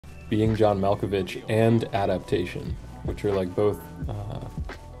Being John Malkovich and Adaptation, which are like both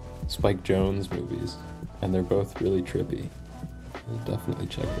Spike Jonze movies, and they're both really trippy. I'll definitely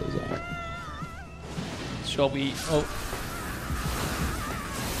check those out. Shall we? Oh.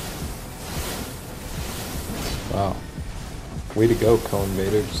 Wow. Way to go, Cone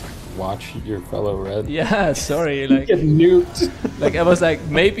Vader. Just watch your fellow red. Yeah, sorry. Like, get nuked. Like, I was like,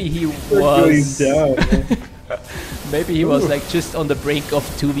 maybe he was. Down, maybe he was like just on the brink of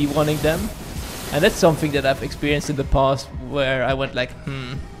 2v1ing them. And that's something that I've experienced in the past where I went like,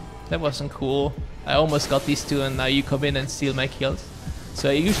 that wasn't cool. I almost got these two and now you come in and steal my kills. So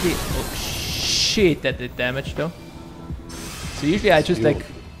I usually, oh shit, that did damage though. So usually I just like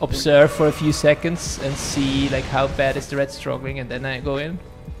observe for a few seconds and see like how bad is the red struggling and then I go in.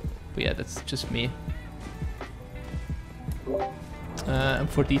 But yeah, that's just me. And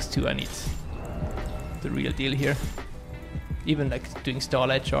for these two I need the real deal here. Even like doing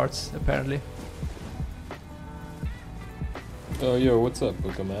Starlight charts apparently. Oh yo, what's up,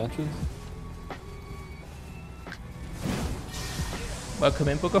 Book of Matches? Welcome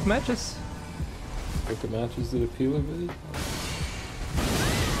in, Book of Matches. Book of Matches did a peeler vid?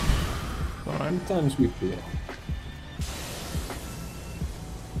 Alright. Sometimes we peel.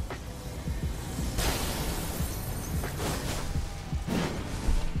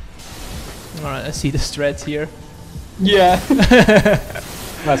 Alright, I see the threads here. Yeah.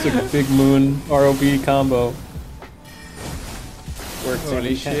 Classic Big Moon ROB combo. Worked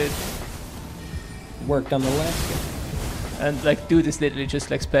Holy shit. Worked on the last game. And like dude is literally just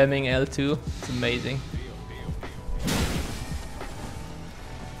like spamming L2. It's amazing.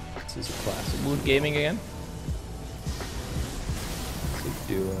 This is a classic. Moon Gaming again. It's a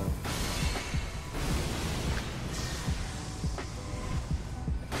duo.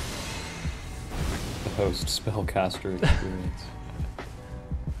 The host spellcaster experience.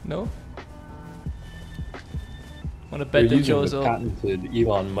 No? Wanna bet They're that using Joe's the patented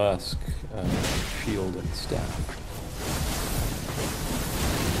Elon Musk shield and staff.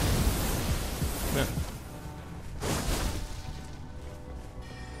 Yeah.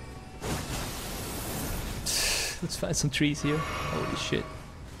 Let's find some trees here. Holy shit.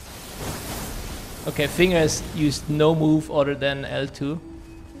 Okay, Finger has used no move other than L2.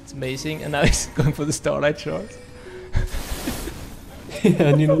 It's amazing, and now he's going for the Starlight shard. Yeah,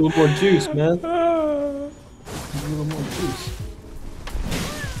 I need a little more juice, man. A little more juice.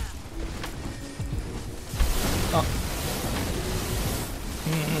 Oh.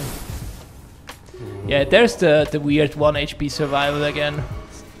 Yeah, there's the weird 1 HP survival again.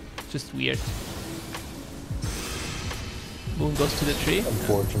 It's just weird. Moon goes to the tree.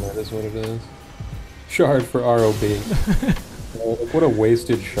 Unfortunate is what it is. Shard for ROB. Oh, like, what a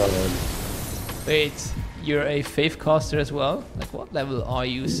wasted shard. Wait, you're a faith caster as well? Like what level are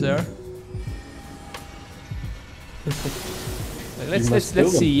you, sir? Like, let's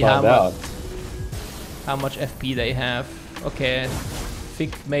see how much FP they have. Okay, I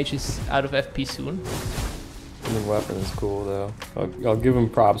think Mage is out of FP soon. The new weapon is cool though. I'll give him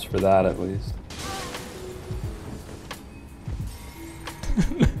props for that at least.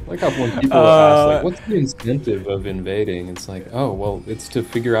 Like how when people ask, like, what's the incentive of invading? It's like, oh, well, it's to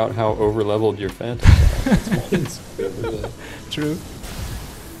figure out how over-leveled your phantoms are. That's my incentive. True.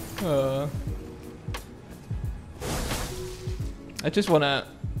 I just wanna...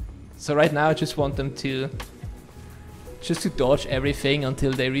 So right now I just want them to... Just to dodge everything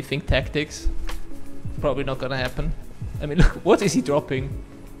until they rethink tactics. Probably not gonna happen. I mean, look, what is he dropping?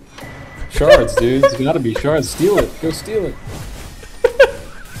 Shards, dude. It's gotta be shards. Steal it. Go steal it.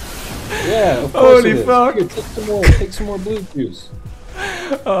 Yeah, of course. Holy fuck! Here, take some more blue juice.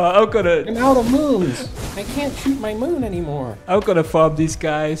 I'm gonna... I'm out of moons. I can't shoot my moon anymore. I'm gonna farm these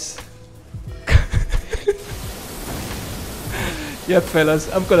guys. Yeah,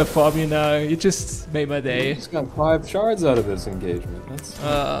 fellas, I'm gonna farm you now. You just made my day. You just got 5 shards out of this engagement. That's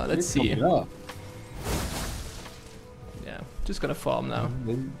let's see. Yeah, just gonna farm now.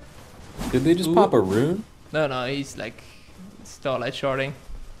 Did they just pop a rune? No, he's like Starlight sharding.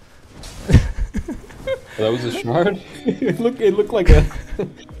 That was a shard? it looked like a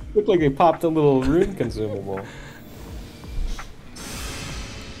looked like they popped a little rune consumable.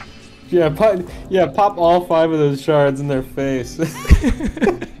 Yeah, pop all 5 of those shards in their face. Rune,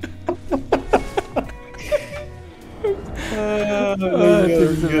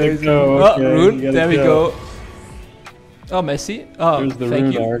 there we go. Oh, Messi. Oh, there's the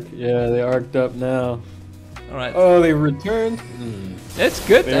rune arc. Yeah, they arced up now. All right. Oh, they returned. That's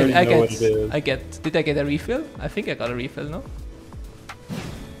good. I get. Did I get a refill? I think I got a refill. No.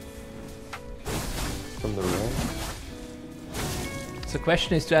 From the right. So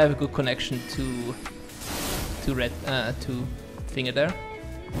question is, do I have a good connection to red to finger there?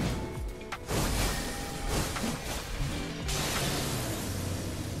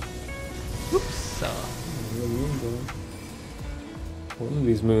 Oops. So one of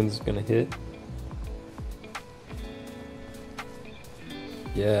these moons is gonna hit.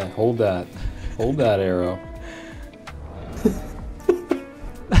 Yeah, hold that. Hold that arrow.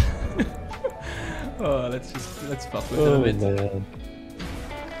 Oh, let's fuck with it a bit. Man.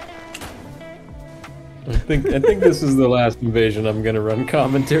 I think this is the last invasion I'm gonna run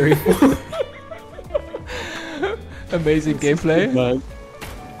commentary for. Amazing gameplay.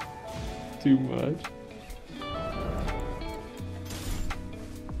 Too much.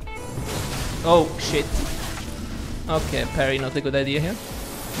 Oh shit. Okay, parry not a good idea here.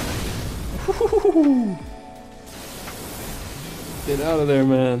 Get out of there,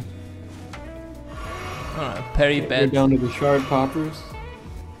 man. Alright, parry Go bad. down to the shard poppers.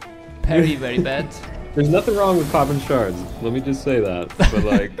 Parry very bad. There's nothing wrong with popping shards. Let me just say that. But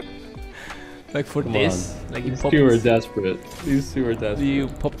like, Like for come this, on. like you These popped. two are desperate. These two are desperate. You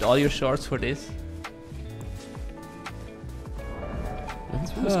popped all your shards for this.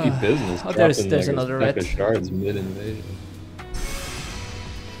 It's supposed to be business. Oh, there's dropping, like, another a stack red. of shards mid-invasion.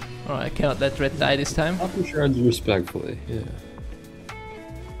 Alright, I cannot let red die this time. Pop your shards respectfully. Yeah.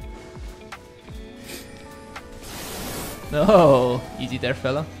 No, easy there,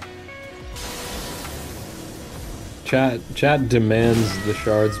 fella. Chat demands the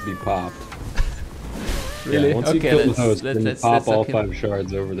shards be popped. Really? Yeah, once Okay, you kill the let's- host, let's- then you let's- pop let's all not kill- 5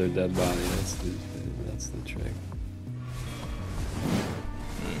 shards over their dead body. That's the trick.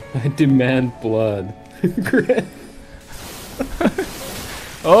 I demand blood.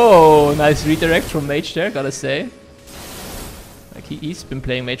 Oh, nice redirect from Mage there, gotta say. Like he's been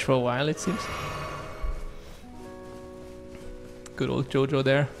playing Mage for a while, it seems. Good old Jojo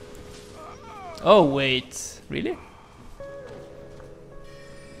there. Oh wait, really?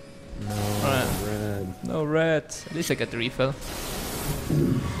 No, Alright. red. No red. At least I get the refill.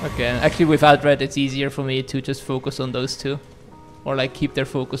 Okay, actually without red it's easier for me to just focus on those two. Or like keep their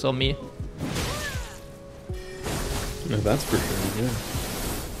focus on me. No, that's for sure, yeah.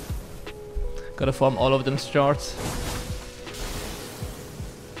 Gotta farm all of them shards.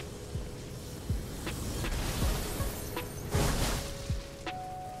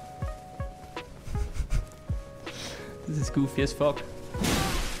 This is goofy as fuck.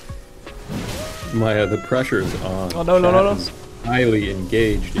 Maya, the pressure is on. Oh, no, no, no, no. Chat is highly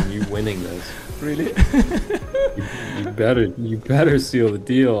engaged in you winning this. Really? You better seal the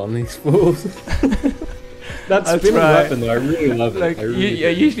deal on these fools. That I'll spinning try. weapon though, I really love it. Like I really do.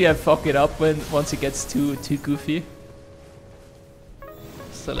 usually I fuck it up once it gets too goofy.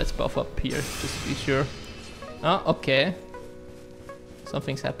 So let's buff up here just to be sure. Oh, okay.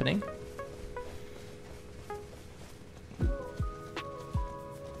 Something's happening.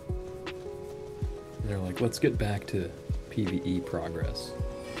 They're like, let's get back to PvE progress.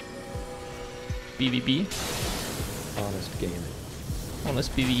 PvP. Honest gaming.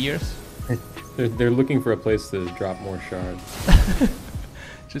 Honest PV years. They're looking for a place to drop more shards.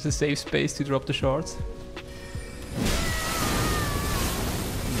 Just a safe space to drop the shards.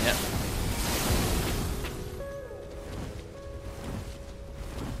 Yeah.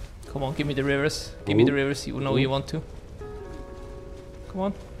 Come on, give me the rivers. Give me the rivers, you know you want to. Come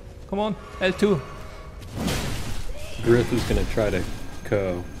on. Come on. L2. Griff is gonna try to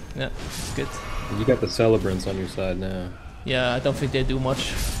co. Yeah, it's good. You got the celebrants on your side now. Yeah, I don't think they do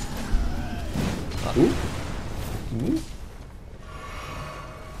much. Ooh. Ooh.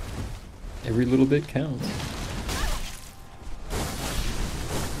 Every little bit counts.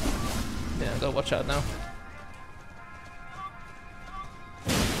 Yeah, gotta watch out now.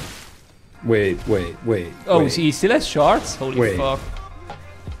 Wait. Oh, wait. he still has shards? Holy Wait. fuck.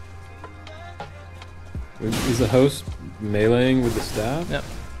 Is the host meleeing with the staff? Yep.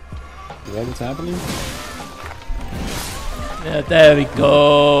 Is that what's happening? Yeah, there we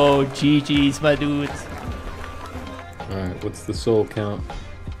go. GG's, my dude. Alright, what's the soul count?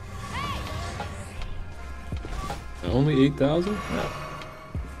 Only 8,000?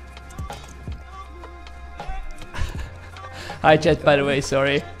 Hi, chat, by the way,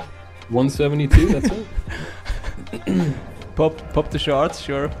 sorry. 172, that's it? Pop the shards,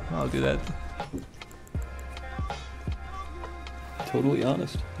 sure. I'll do that. Totally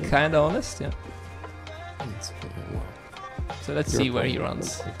honest. Yeah. Kinda honest, yeah. Well, So let's your see where he point.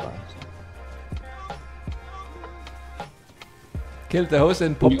 runs. Kill the host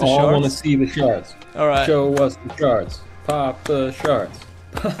and pop We the all want to shards. see the shards. Alright. Show us the shards. Pop the shards.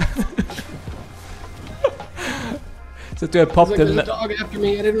 So do I pop like, the... there's a dog after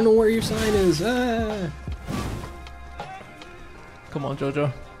me, I didn't know where your sign is. Ah. Come on,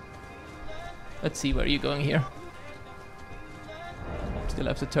 Jojo. Let's see where you're going here. Still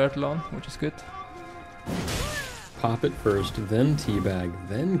have the turtle on, which is good. Pop it first, then teabag,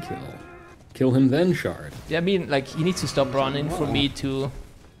 then kill. Kill him, then shard. Yeah, I mean, like, he needs to stop running for me to...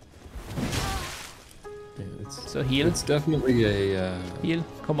 Yeah, so heal. It's definitely a heal.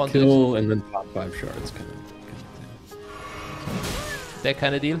 Come on, kill dude. and then pop 5 shards kind of thing. That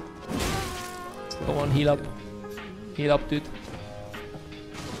kind of deal. Come on, heal up. Heal up, dude.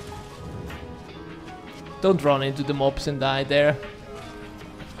 Don't run into the mobs and die there.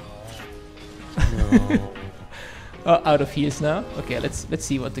 No. Out of heals now. Okay, let's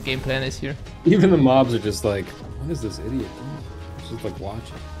see what the game plan is here. Even the mobs are just like, what is this idiot doing? He's just like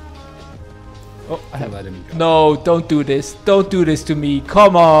watching. Oh, I have... let him go. No, don't do this. Don't do this to me.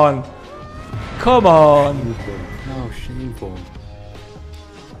 Come on. Come on. Shameful. How shameful.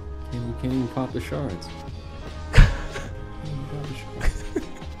 You can't even pop the shards.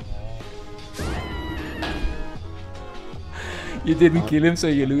 You didn't kill him, so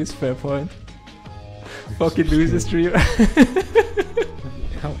you lose. Fair point. Fucking loser streamer.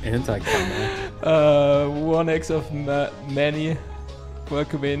 How anti-climactic. 1x of many.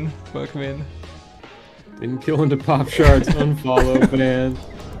 Welcome in. Welcome in. Didn't kill him to pop shards. Unfollow, man.